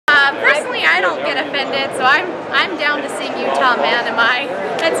I don't get offended, so I'm down to sing Utah Man Am I.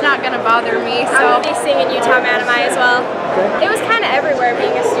 That's not going to bother me. So I will be singing Utah Man Am I as well. It was kind of everywhere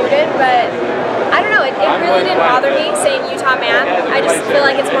being a student, but I don't know, it really didn't bother me saying Utah Man. I just feel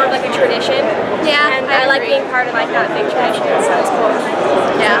like it's more of like a tradition. Yeah, and I like being part of like that big tradition, so it's cool.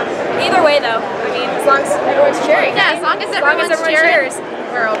 Yeah. Either way though, I mean, as long as everyone's cheering. Yeah, as long as everyone cheers,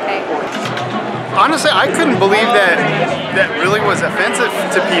 we're okay. Honestly, I couldn't believe that really was offensive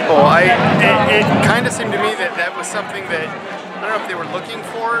to people. It kind of seemed to me that was something that, I don't know if they were looking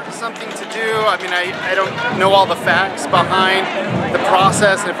for something to do. I mean, I don't know all the facts behind the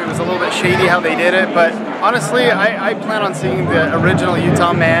process, if it was a little bit shady how they did it, but honestly, I plan on seeing the original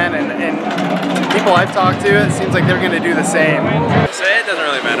Utah Man, and people I've talked to, it seems like they're going to do the same. So it doesn't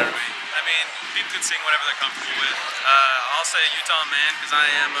really matter to me. I mean, people can sing whatever they're comfortable with. I'll say Utah Man because I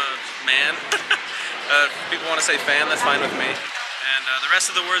am a man. People want to say fan, that's fine with me. And the rest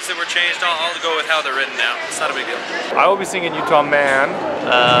of the words that were changed, I'll go with how they're written now. It's not a big deal. I will be singing Utah Man.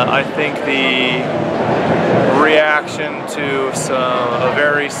 I think the reaction to a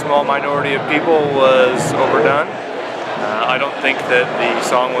very small minority of people was overdone. I don't think that the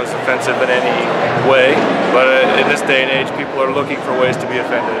song was offensive in any way, but in this day and age, people are looking for ways to be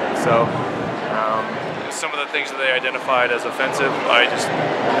offended. So some of the things that they identified as offensive, I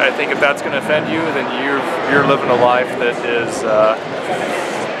think if that's going to offend you, then you're living a life that is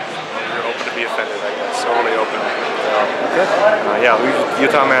you're open to be offended, I guess, overly open. Yeah,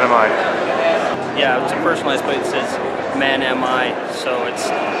 Utah Man Am I. Yeah, it's a personalized plate that says Man Am I, so it's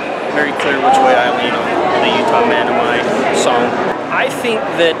very clear which way I lean on the Utah Man Am I song. I think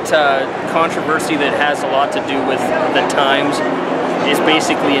that controversy that has a lot to do with the times is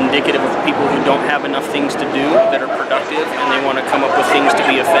basically indicative of people who don't have enough things to do that are productive, and they want to come up with things to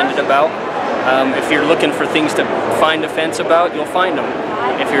be offended about. If you're looking for things to find offense about, you'll find them.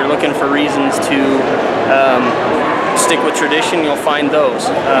 If you're looking for reasons to stick with tradition, you'll find those.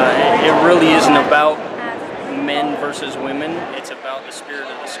 It really isn't about men versus women, it's about the spirit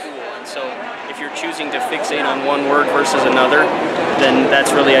of the school. And so if you're choosing to fixate on one word versus another, then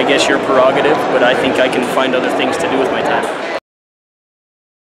that's really, I guess, your prerogative, but I think I can find other things to do with my time.